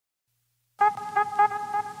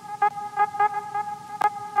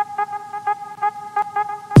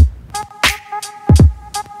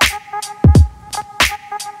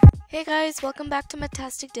Guys, welcome back to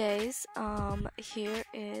Metastic Days. Here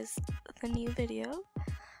is the new video.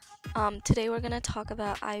 Today we're going to talk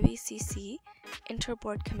about IBCC,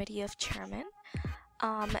 Inter-Board Committee of Chairmen,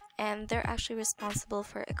 and they're actually responsible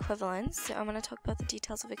for equivalence. So I'm going to talk about the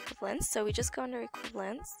details of equivalence. So we just go under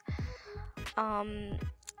equivalence,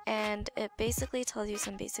 and it basically tells you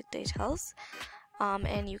some basic details,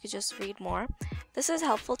 and you could just read more. This is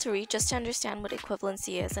helpful to read just to understand what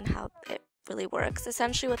equivalency is and how it really works.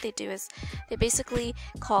 Essentially what they do is they basically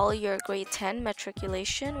call your grade 10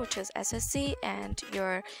 matriculation, which is SSC, and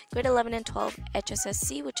your grade 11 and 12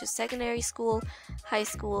 HSSC, which is secondary school, high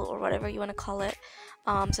school, or whatever you want to call it.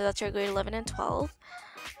 So that's your grade 11 and 12.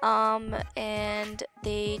 And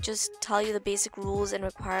they just tell you the basic rules and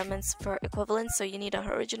requirements for equivalence. So you need a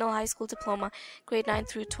original high school diploma, grade 9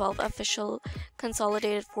 through 12 official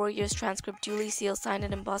consolidated 4 years transcript, duly sealed, signed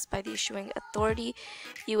and embossed by the issuing authority,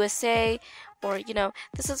 USA, or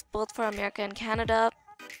this is both for America and Canada.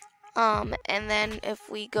 And then if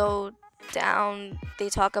we go down, they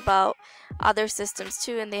talk about other systems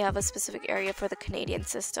too, and they have a specific area for the Canadian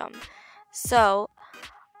system. So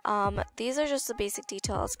these are just the basic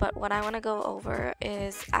details, but what I want to go over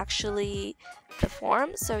is actually the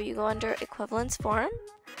form. So you go under equivalence form,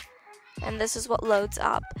 and this is what loads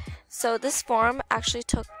up. So this form actually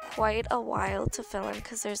took quite a while to fill in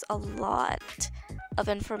because there's a lot of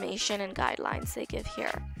information and guidelines they give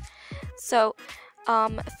here. So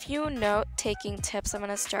a few note-taking tips I'm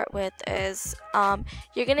going to start with is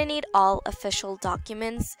you're going to need all official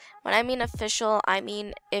documents. When I mean official, I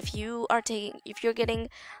mean if you're getting,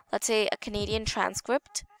 let's say, a Canadian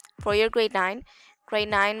transcript for your grade 9, grade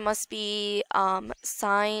 9 must be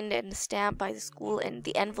signed and stamped by the school, and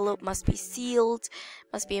the envelope must be sealed,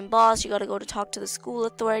 must be embossed. You got to go to talk to the school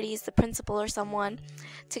authorities, the principal or someone,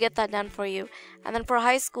 to get that done for you. And then for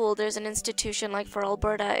high school, there's an institution, like for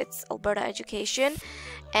Alberta, it's Alberta Education,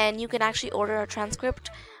 and you can actually order a transcript.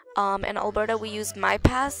 In Alberta, we use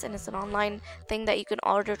MyPass, and it's an online thing that you can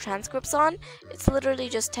order transcripts on. It's literally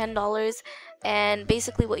just $10, and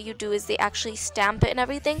basically what you do is they actually stamp it and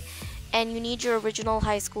everything, and you need your original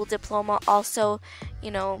high school diploma also,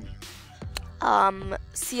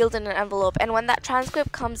 sealed in an envelope. And when that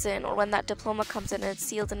transcript comes in, or when that diploma comes in and it's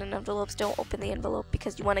sealed in an envelope, don't open the envelope,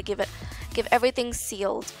 because you want to give everything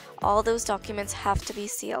sealed. All those documents have to be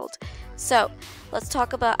sealed. So let's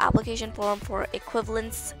talk about application form for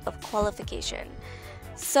equivalence of qualification.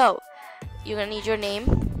 So you're gonna need your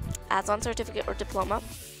name, as on certificate or diploma,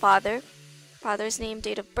 father's name,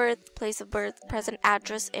 date of birth, place of birth, present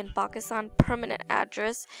address in Pakistan, permanent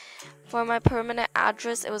address. For my permanent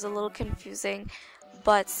address, it was a little confusing,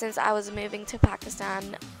 but since I was moving to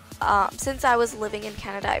Pakistan, since I was living in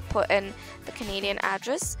Canada, I put in the Canadian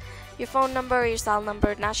address. Your phone number, your cell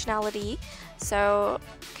number, nationality, so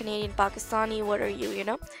Canadian, Pakistani, what are you,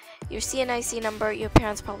 your CNIC number, your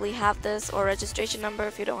parents probably have this, or registration number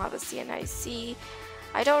if you don't have a CNIC.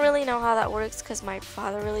 I don't really know how that works because my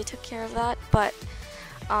father really took care of that, but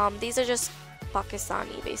these are just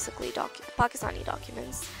Pakistani, basically Pakistani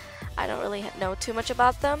documents. I don't really know too much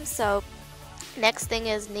about them. So next thing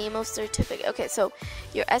is name of certificate. Okay, so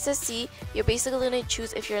your SSC, you're basically going to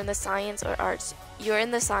choose if you're in the science or arts. You're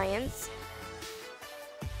in the science,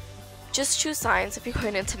 just choose science if you're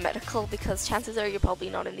going into medical, because chances are you're probably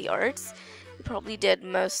not in the arts. You probably did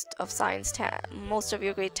most of science, most of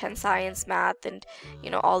your grade 10 science, math, and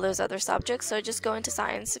all those other subjects. So just go into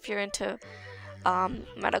science if you're into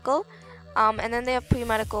medical. And then they have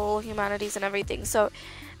pre-medical, humanities, and everything. So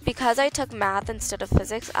because I took math instead of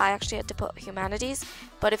physics, I actually had to put humanities.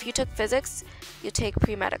 But if you took physics, you take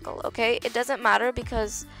pre-medical. Okay, it doesn't matter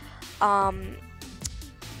because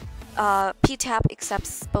PTAP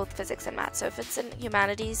accepts both physics and math. So if it's in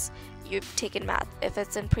humanities, you've taken math. If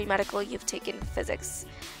it's in pre-medical, you've taken physics.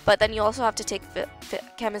 But then you also have to take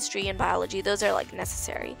chemistry and biology. Those are like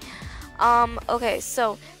necessary. Okay,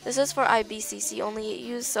 so this is for IBCC only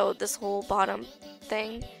use, so this whole bottom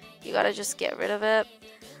thing, you gotta just get rid of it.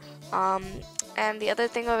 And the other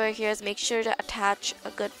thing over here is make sure to attach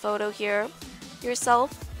a good photo here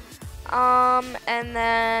yourself. And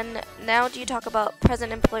then now do you talk about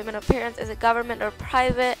present employment of parents? Is it government or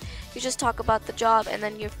private? You just talk about the job, and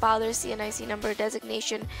then your father's CNIC number,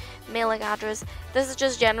 designation, mailing address. This is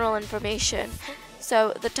just general information.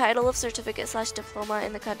 So the title of certificate / diploma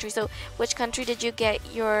in the country. So which country did you get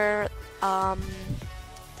your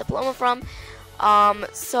diploma from?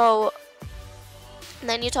 So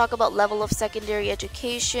then you talk about level of secondary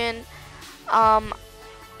education.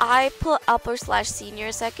 I put upper /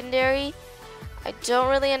 senior secondary. I don't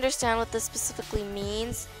really understand what this specifically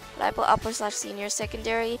means. but I put upper/senior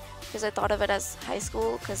secondary because I thought of it as high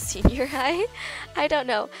school because senior high. I don't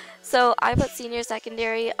know. So I put senior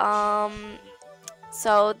secondary.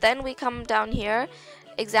 So then we come down here,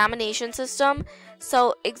 examination system.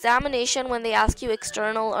 So examination, when they ask you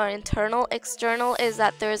external or internal, external is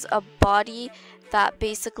that there's a body that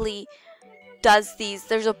basically does these,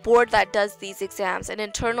 there's a board that does these exams, and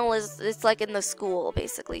internal is, it's like in the school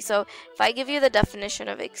basically. So if I give you the definition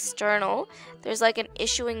of external, there's like an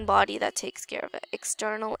issuing body that takes care of it.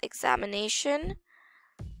 External examination,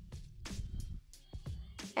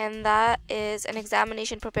 and that is an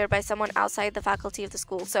examination prepared by someone outside the faculty of the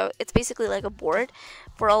school. So it's basically like a board.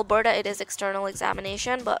 For Alberta it is external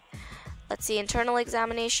examination, but let's see, internal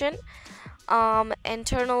examination.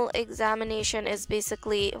 Internal examination is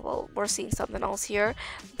basically, well, we're seeing something else here,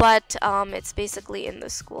 but it's basically in the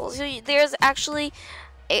school. So there's actually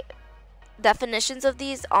definitions of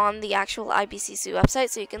these on the actual IBCC website,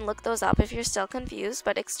 so you can look those up if you're still confused.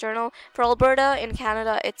 But external, for Alberta in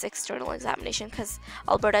Canada, it's external examination because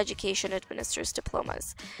Alberta Education administers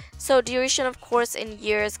diplomas. So duration of course in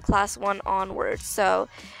years, class 1 onwards. So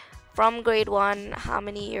from grade 1, how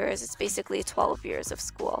many years? It's basically 12 years of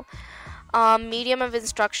school. Medium of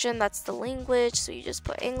instruction, that's the language, so you just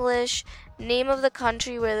put English. Name of the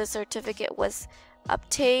country where the certificate was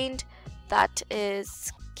obtained, that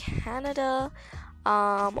is Canada,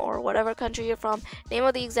 or whatever country you're from. Name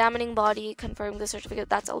of the examining body confirming the certificate,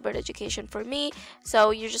 that's Alberta Education for me.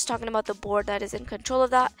 So you're just talking about the board that is in control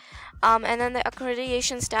of that. And then the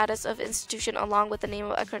accreditation status of institution along with the name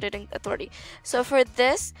of accrediting authority. So for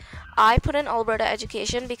this, I put in Alberta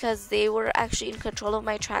Education because they were actually in control of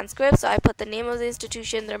my transcript. So I put the name of the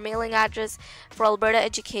institution, their mailing address for Alberta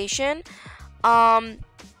Education.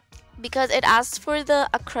 Because it asks for the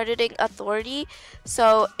accrediting authority,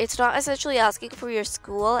 so it's not essentially asking for your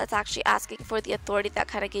school, it's actually asking for the authority that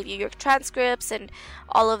kind of gave you your transcripts and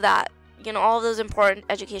all of that, you know, all of those important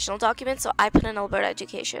educational documents. So I put in Alberta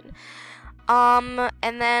Education. And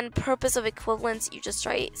then purpose of equivalence, you just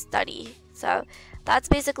write study. So that's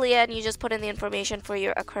basically it, and you just put in the information for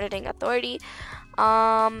your accrediting authority.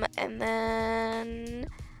 And then,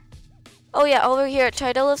 oh yeah, over here,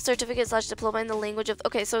 title of certificate / diploma in the language of,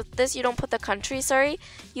 okay, so this, you don't put the country, sorry,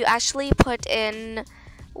 you actually put in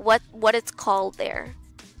what it's called there.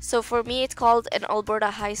 So for me, it's called an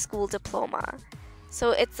Alberta High School Diploma.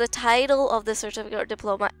 So it's the title of the certificate or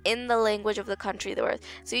diploma in the language of the country there.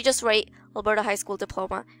 So you just write Alberta High School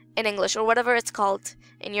Diploma in English or whatever it's called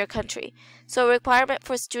in your country. So requirement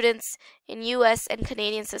for students in US and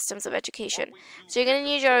Canadian systems of education. So you're going to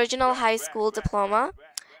need your original high school diploma.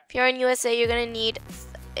 If you're in USA, you're going to need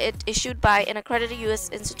it issued by an accredited US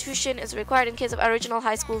institution. Is required in case of original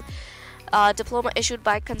high school diploma issued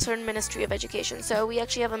by concerned Ministry of Education. So we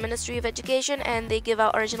actually have a Ministry of Education, and they give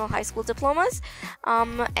out original high school diplomas.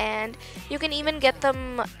 And you can even get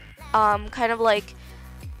them kind of like,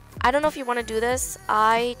 I don't know if you want to do this.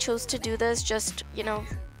 I chose to do this just, you know.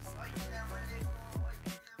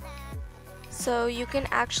 So you can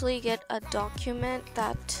actually get a document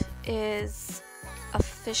that is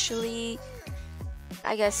officially,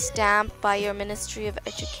 I guess, stamped by your Ministry of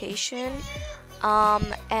Education,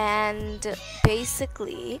 and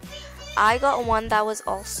basically I got one that was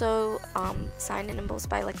also signed and embossed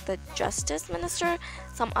by like the Justice Minister,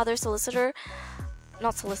 some other solicitor,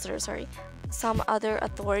 not solicitor, sorry, some other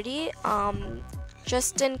authority,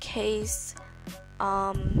 just in case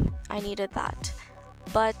I needed that.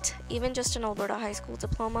 But even just an Alberta high school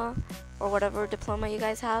diploma or whatever diploma you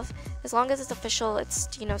guys have, as long as it's official, it's,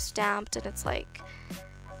 you know, stamped and it's like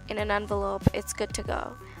in an envelope, it's good to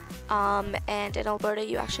go. And in Alberta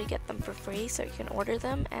you actually get them for free, so you can order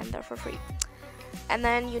them and they're for free. And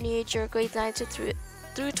then you need your grades 9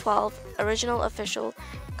 through 12 original official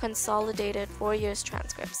consolidated 4 years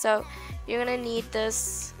transcript. So you're gonna need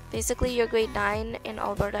this. Basically your grade 9 in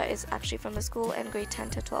Alberta is actually from the school, and grade 10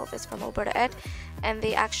 to 12 is from Alberta Ed, and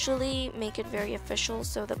they actually make it very official.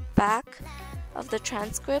 So the back of the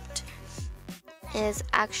transcript is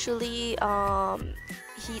actually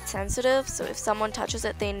heat sensitive, so if someone touches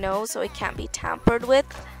it, they know, so it can't be tampered with.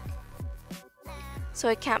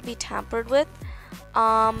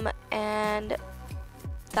 And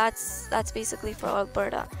that's basically for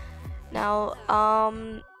Alberta. Now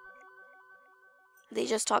they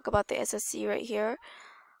just talk about the SSC right here.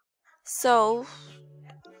 So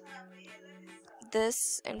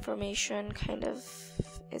this information kind of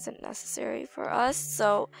isn't necessary for us,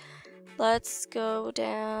 so let's go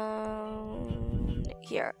down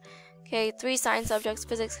here. Okay, 3 science subjects,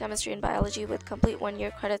 physics, chemistry, and biology with complete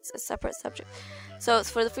 1-year credits as separate subjects. So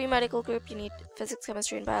for the free medical group, you need physics,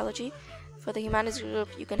 chemistry, and biology. For the humanities group,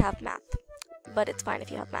 you can have math, but it's fine if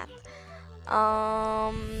you have math.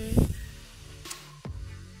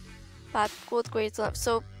 Both grades.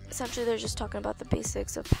 So essentially, they're just talking about the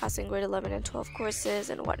basics of passing grade 11 and 12 courses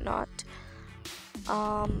and whatnot.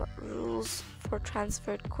 Rules for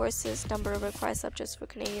transferred courses, number of required subjects for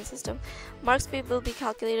Canadian system. Marks will be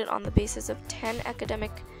calculated on the basis of 10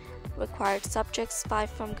 academic required subjects, 5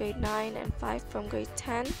 from grade 9 and 5 from grade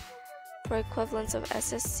 10 for equivalence of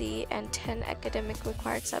SSC, and 10 academic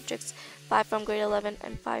required subjects, 5 from grade 11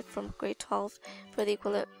 and 5 from grade 12 for the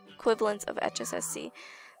equivalence of HSSC.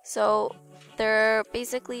 So they're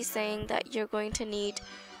basically saying that you're going to need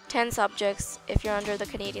 10 subjects if you're under the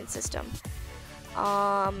Canadian system.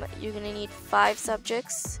 You're going to need 5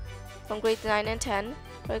 subjects from grade 9 and 10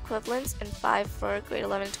 for equivalence, and 5 for grade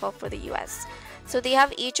 11 and 12 for the US. So they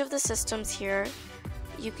have each of the systems here.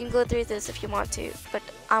 You can go through this if you want to, but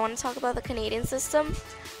I want to talk about the Canadian system.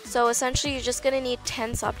 So essentially, you're just going to need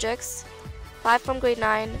 10 subjects, 5 from grade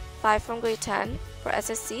 9, 5 from grade 10 for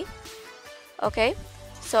SSC. Okay,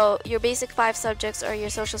 so your basic 5 subjects are your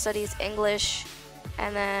social studies, English,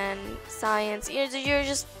 and then science. You're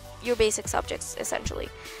just your basic subjects essentially.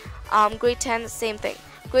 Grade 10, same thing.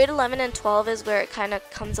 Grade 11 and 12 is where it kind of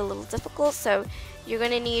comes a little difficult, so you're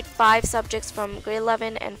going to need 5 subjects from grade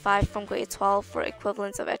 11 and 5 from grade 12 for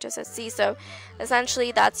equivalence of HSSC. So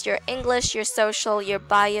essentially that's your English, your social, your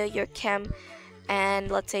bio, your chem,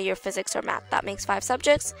 and let's say your physics or math. That makes 5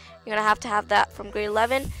 subjects. You're going to have that from grade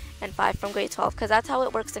 11 and 5 from grade 12, because that's how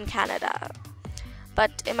it works in Canada.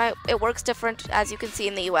 But it works different, as you can see,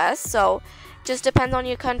 in the US, so just depends on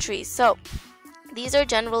your country. So these are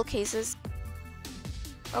general cases.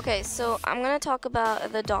 Okay, so I'm going to talk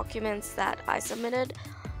about the documents that I submitted,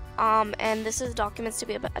 and this is documents to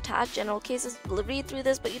be attached, general cases. Read through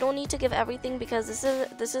this, but you don't need to give everything, because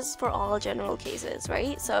this is for all general cases,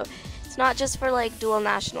 right? So it's not just for like dual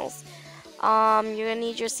nationals. You're going to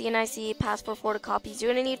need your CNIC passport photocopies.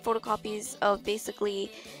 You're going to need photocopies of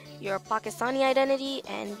basically your Pakistani identity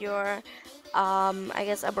and your I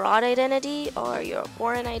guess abroad identity, or your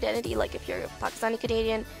foreign identity. Like if you're Pakistani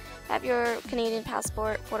Canadian, have your Canadian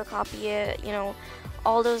passport, photocopy it, you know,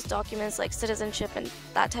 all those documents like citizenship and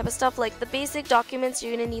that type of stuff. Like the basic documents,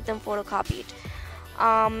 you're gonna need them photocopied.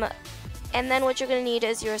 And then what you're gonna need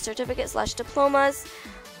is your certificate/diplomas,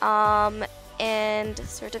 and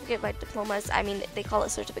certificate by diplomas, I mean, they call it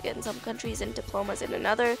certificate in some countries and diplomas in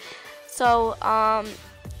another. So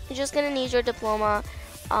you're just gonna need your diploma,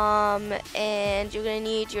 and you're gonna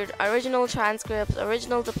need your original transcript,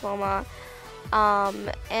 original diploma,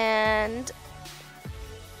 and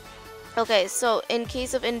okay, so in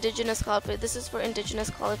case of indigenous qualification, this is for indigenous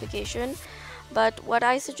qualification, but what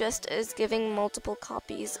I suggest is giving multiple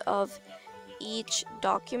copies of each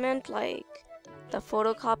document, like the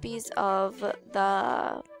photocopies of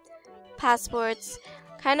the passports.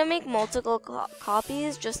 Kind of make multiple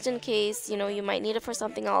copies just in case, you know, you might need it for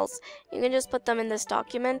something else. You can just put them in this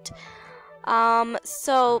document.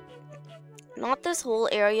 So not this whole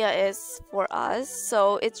area is for us,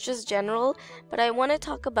 so it's just general, but I want to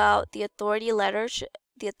talk about the authority letter.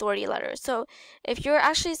 So if you're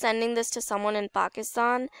actually sending this to someone in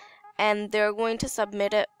Pakistan and they're going to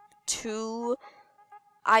submit it to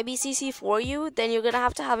IBCC for you, then you're gonna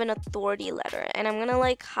have to have an authority letter. And I'm gonna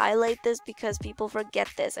like highlight this because people forget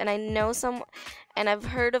this, and I know and I've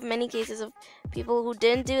heard of many cases of people who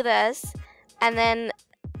didn't do this, and then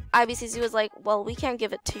IBCC was like, well, we can't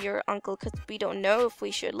give it to your uncle because we don't know if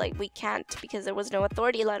we should. Like, we can't because there was no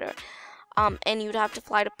authority letter. And you'd have to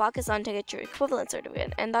fly to Pakistan to get your equivalent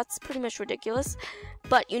certificate, and that's pretty much ridiculous.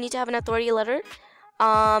 But you need to have an authority letter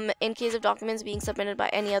in case of documents being submitted by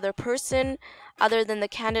any other person other than the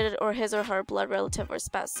candidate or his or her blood relative or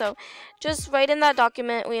spouse. So just write in that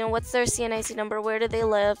document, you know, what's their CNIC number, where do they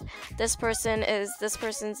live, this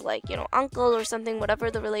person's like, you know, uncle or something, whatever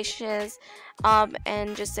the relation is,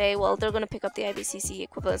 and just say, well, they're going to pick up the IBCC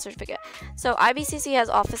equivalent certificate. So IBCC has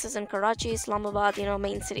offices in Karachi, Islamabad, you know,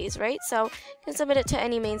 main cities, right? So you can submit it to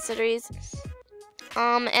any main cities.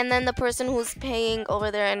 And then the person who's paying over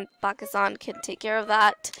there in Pakistan can take care of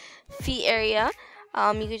that fee area.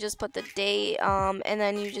 You could just put the date, and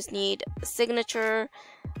then you just need signature,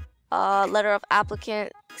 letter of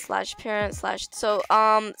applicant / parent / so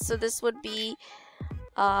this would be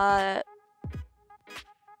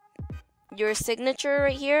your signature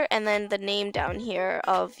right here, and then the name down here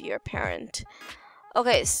of your parent.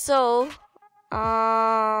 Okay, so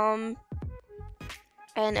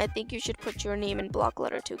and I think you should put your name in block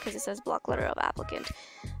letter too, because it says block letter of applicant.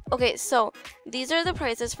 Okay, so these are the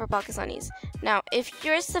prices for Pakistanis. Now, if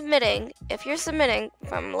you're submitting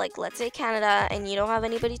from, like, let's say Canada, and you don't have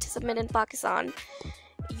anybody to submit in Pakistan,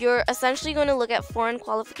 you're essentially going to look at foreign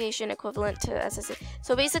qualification equivalent to SSC.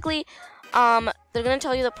 So basically, they're going to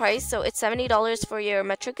tell you the price. So it's $70 for your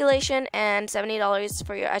matriculation and $70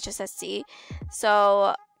 for your HSSC.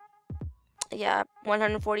 So yeah,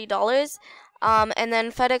 $140. And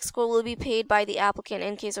then FedEx score will be paid by the applicant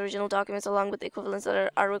in case original documents along with the equivalence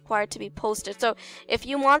letter are required to be posted. So if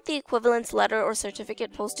you want the equivalence letter or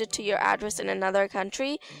certificate posted to your address in another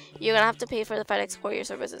country, you're going to have to pay for the FedEx courier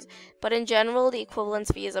services. But in general, the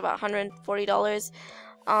equivalence fee is about $140.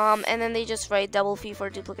 And then they just write double fee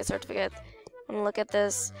for duplicate certificate. And look at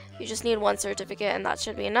this, you just need one certificate and that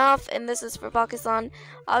should be enough. And this is for Pakistan.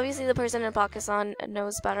 Obviously the person in Pakistan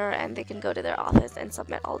knows better and they can go to their office and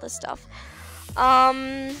submit all this stuff.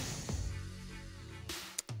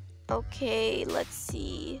 Okay, let's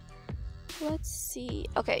see.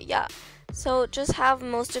 Okay, yeah, so just have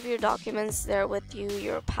most of your documents there with you,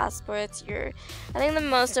 your passports, I think the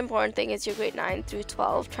most important thing is your grade 9 through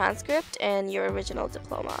 12 transcript and your original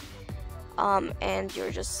diploma, and your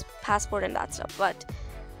just passport and that stuff. But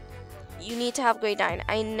you need to have grade 9.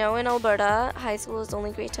 I know in Alberta high school is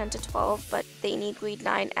only grade 10 to 12, but they need grade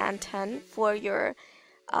 9 and 10 for your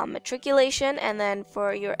matriculation, and then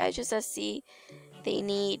for your HSSC they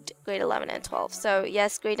need grade 11 and 12. So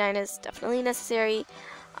yes, grade 9 is definitely necessary.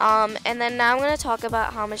 And then now I'm going to talk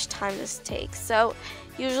about how much time this takes. So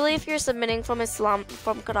usually if you're submitting from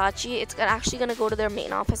Karachi, it's actually going to go to their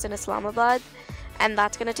main office in Islamabad, and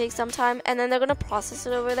that's going to take some time, and then they're going to process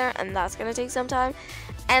it over there, and that's going to take some time,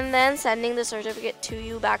 and then sending the certificate to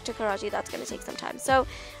you back to Karachi, that's going to take some time. So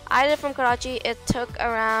I did from Karachi, it took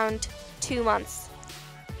around 2 months.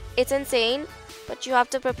 It's insane, but you have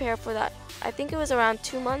to prepare for that. I think it was around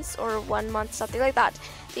 2 months or 1 month, something like that.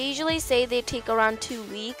 They usually say they take around 2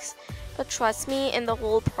 weeks, but trust me, in the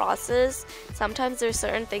whole process, sometimes there's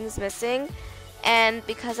certain things missing, and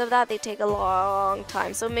because of that, they take a long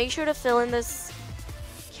time. So make sure to fill in this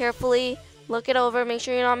carefully, look it over, make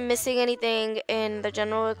sure you're not missing anything in the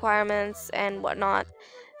general requirements and whatnot.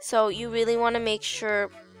 So you really want to make sure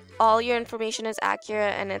all your information is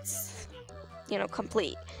accurate and it's,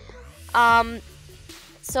 complete.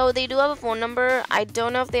 So they do have a phone number. I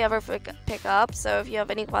don't know if they ever pick up, so if you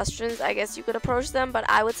have any questions, I guess you could approach them, but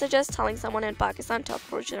I would suggest telling someone in Pakistan to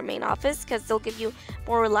approach their main office because they'll give you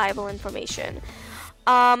more reliable information.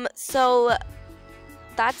 So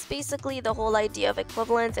that's basically the whole idea of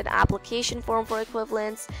equivalence and application form for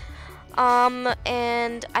equivalence.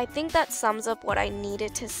 And I think that sums up what I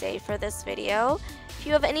needed to say for this video. If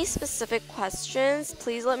you have any specific questions,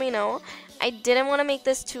 please let me know. I didn't want to make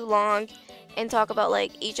this too long and talk about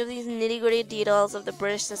like each of these nitty-gritty details of the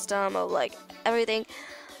British system, of like everything.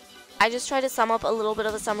 I just try to sum up a little bit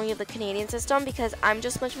of a summary of the Canadian system because I'm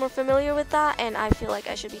just much more familiar with that, and I feel like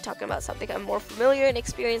I should be talking about something I'm more familiar and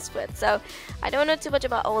experienced with. So I don't know too much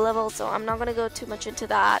about O-level, so I'm not going to go too much into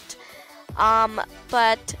that.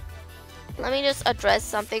 But let me just address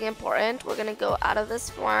something important. We're going to go out of this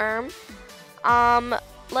form.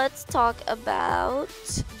 Let's talk about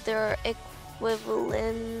their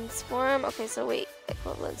equivalence form. Okay, so wait,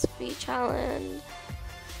 equivalence fee challenge,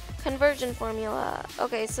 conversion formula.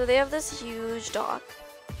 Okay, so they have this huge doc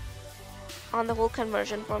on the whole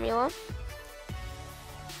conversion formula.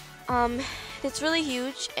 It's really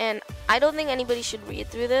huge, and I don't think anybody should read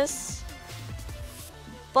through this,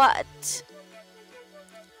 but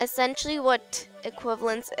essentially what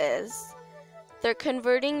equivalence is, they're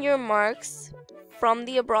converting your marks from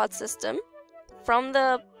the abroad system, from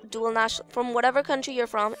the dual national, from whatever country you're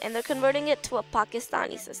from, and they're converting it to a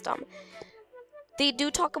Pakistani system. They do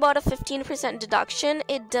talk about a 15% deduction.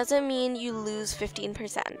 It doesn't mean you lose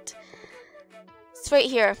 15%. It's right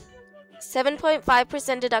here.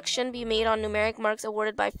 7.5% deduction be made on numeric marks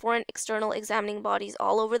awarded by foreign external examining bodies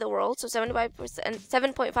all over the world. So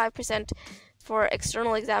 7.5% for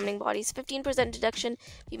external examining bodies. 15% deduction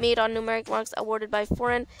be made on numeric marks awarded by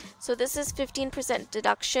foreign. So this is 15%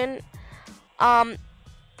 deduction. And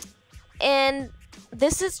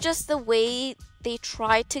this is just the way they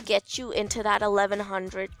try to get you into that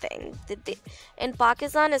 1100 thing. In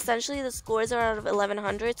Pakistan, essentially the scores are out of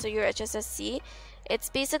 1100, so your HSSC, it's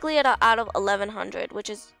basically out of 1100, which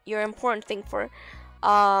is your important thing for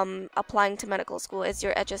applying to medical school is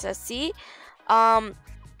your HSSC.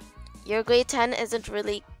 Your grade 10 isn't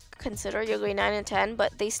really considered, your grade 9 and 10,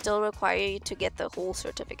 but they still require you to get the whole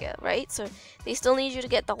certificate, right? So they still need you to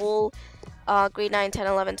get the whole grade 9, 10,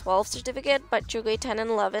 11, 12 certificate, but your grade 10 and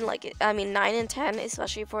 11, 9 and 10,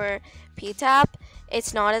 especially for PTAP,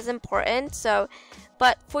 it's not as important. So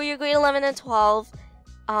But for your grade 11 and 12,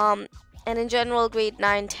 and in general grade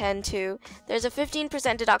 9, 10 too, there's a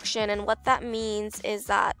 15% deduction, and what that means is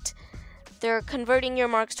that they're converting your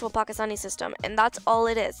marks to a Pakistani system, and that's all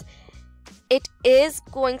it is. It is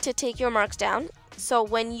going to take your marks down. So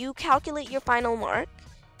when you calculate your final mark,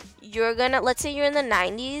 you're gonna, let's say you're in the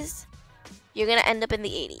 90s, you're gonna end up in the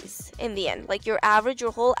 80s in the end. Like your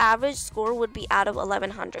whole average score would be out of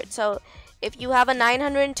 1100. So if you have a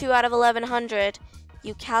 902 out of 1100,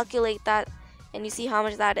 you calculate that and you see how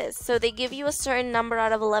much that is. So they give you a certain number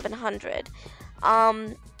out of 1100.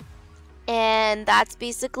 And that's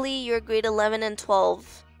basically your grade 11 and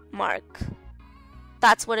 12 mark.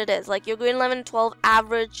 That's what it is. Like your grade 11 and 12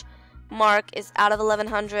 average mark is out of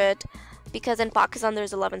 1100, because in Pakistan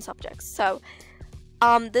there's 11 subjects. So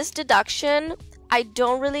this deduction, I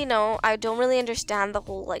don't really know. I don't really understand the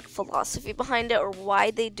whole like philosophy behind it or why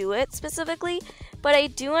they do it specifically. But what I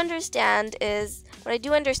do understand is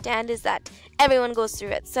that everyone goes through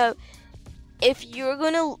it. So if you're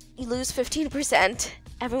gonna lose 15%,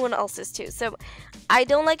 everyone else is too. So I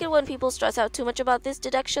don't like it when people stress out too much about this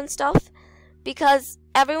deduction stuff, because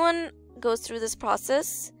everyone goes through this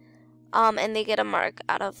process, and they get a mark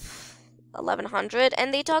out of 1100,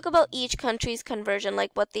 and they talk about each country's conversion,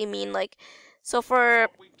 like what they mean. Like, so for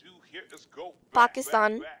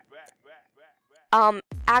Pakistan,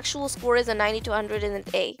 actual score is a 90 to 100 in an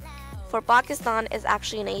A. For Pakistan is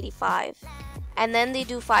actually an 85, and then they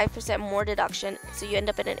do 5% more deduction, so you end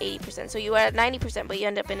up in an 80%. So you are at 90%, but you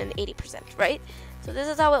end up in an 80%, right? So this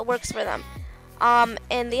is how it works for them.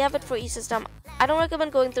 And they have it for each system. I don't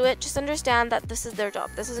recommend going through it. Just understand that this is their job.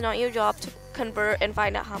 This is not your job to convert and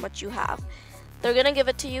find out how much you have. They're gonna give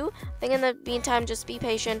it to you. I think in the meantime, just be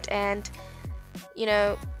patient and, you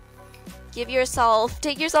know, take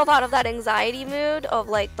yourself out of that anxiety mood of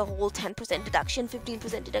like the whole 10% deduction,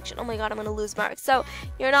 15% deduction. Oh my god, I'm gonna lose marks. So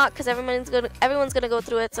you're not, because everyone's gonna go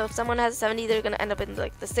through it. So if someone has a 70, they're gonna end up in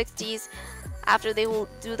like the 60s after they will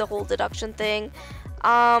do the whole deduction thing.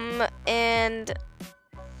 And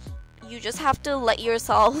you just have to let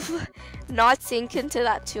yourself not sink into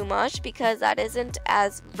that too much, because that isn't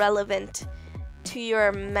as relevant to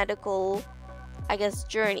your medical, I guess,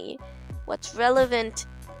 journey. What's relevant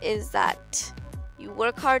is that you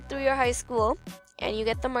work hard through your high school and you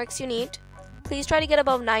get the marks you need. Please try to get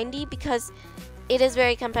above 90, because it is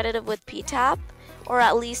very competitive with PTAP, or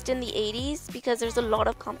at least in the 80s, because there's a lot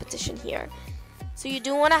of competition here. So you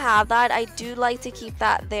do want to have that. I do like to keep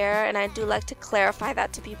that there, and I do like to clarify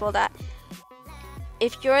that to people that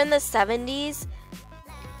if you're in the 70s,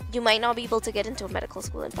 you might not be able to get into a medical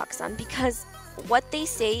school in Pakistan, because what they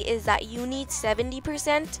say is that you need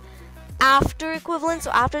 70% after equivalent.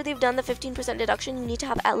 So after they've done the 15% deduction, you need to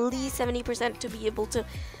have at least 70% to be able to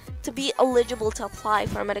be eligible to apply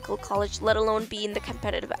for a medical college, let alone be in the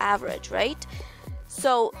competitive average, right?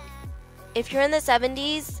 So if you're in the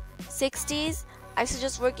 70s, 60s, I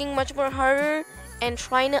suggest working much more harder and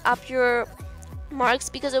trying to up your marks,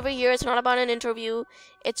 because over here it's not about an interview.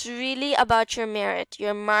 It's really about your merit,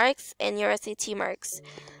 your marks, and your SAT marks.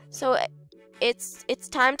 So it's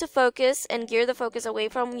time to focus and gear the focus away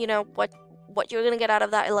from, you know, what you're gonna get out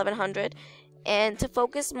of that 1100, and to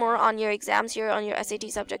focus more on your exams here, on your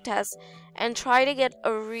SAT subject tests, and try to get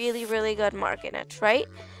a really, really good mark in it, right?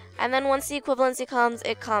 And then once the equivalency comes,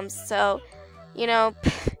 it comes. So, you know,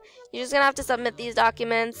 you're just gonna have to submit these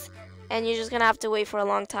documents, and you're just gonna have to wait for a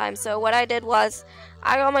long time. So what I did was,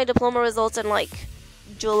 I got my diploma results in like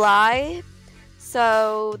July.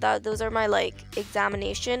 So those are my like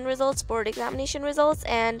examination results, board examination results,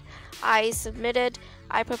 and I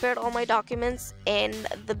prepared all my documents in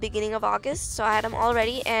the beginning of August. So I had them all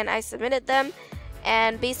ready and I submitted them,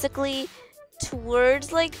 and basically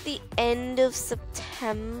towards like the end of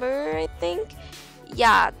September, I think,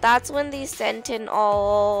 yeah, that's when they sent in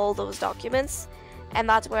all those documents, and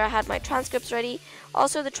that's where I had my transcripts ready.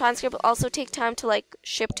 Also, the transcript will also take time to like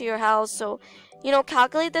ship to your house, so, you know,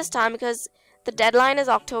 calculate this time, because the deadline is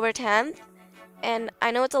October 10th, and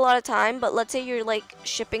I know it's a lot of time, but let's say you're like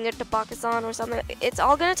shipping it to Pakistan or something, it's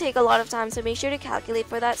all gonna take a lot of time, so make sure to calculate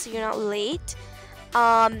for that so you're not late.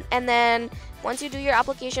 And then once you do your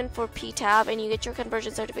application for PTAP and you get your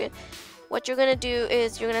conversion certificate, what you're gonna do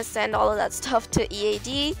is you're gonna send all of that stuff to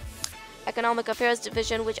EAD, Economic Affairs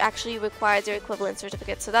Division, which actually requires your equivalent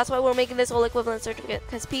certificate. So that's why we're making this whole equivalent certificate,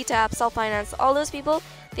 because PTAP, self-finance, all those people,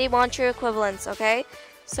 they want your equivalents, okay?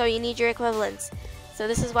 So you need your equivalents. So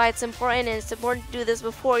this is why it's important, and it's important to do this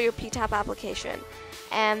before your PTAP application.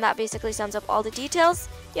 And that basically sums up all the details.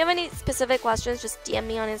 If you have any specific questions, just DM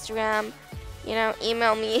me on Instagram, you know,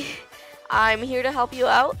 email me. I'm here to help you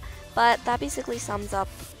out. But that basically sums up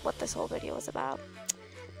what this whole video was about.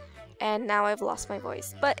 And now I've lost my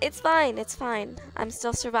voice. But it's fine, it's fine. I'm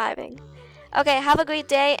still surviving. Okay, have a great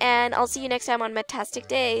day, and I'll see you next time on Metastic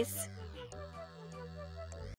Days.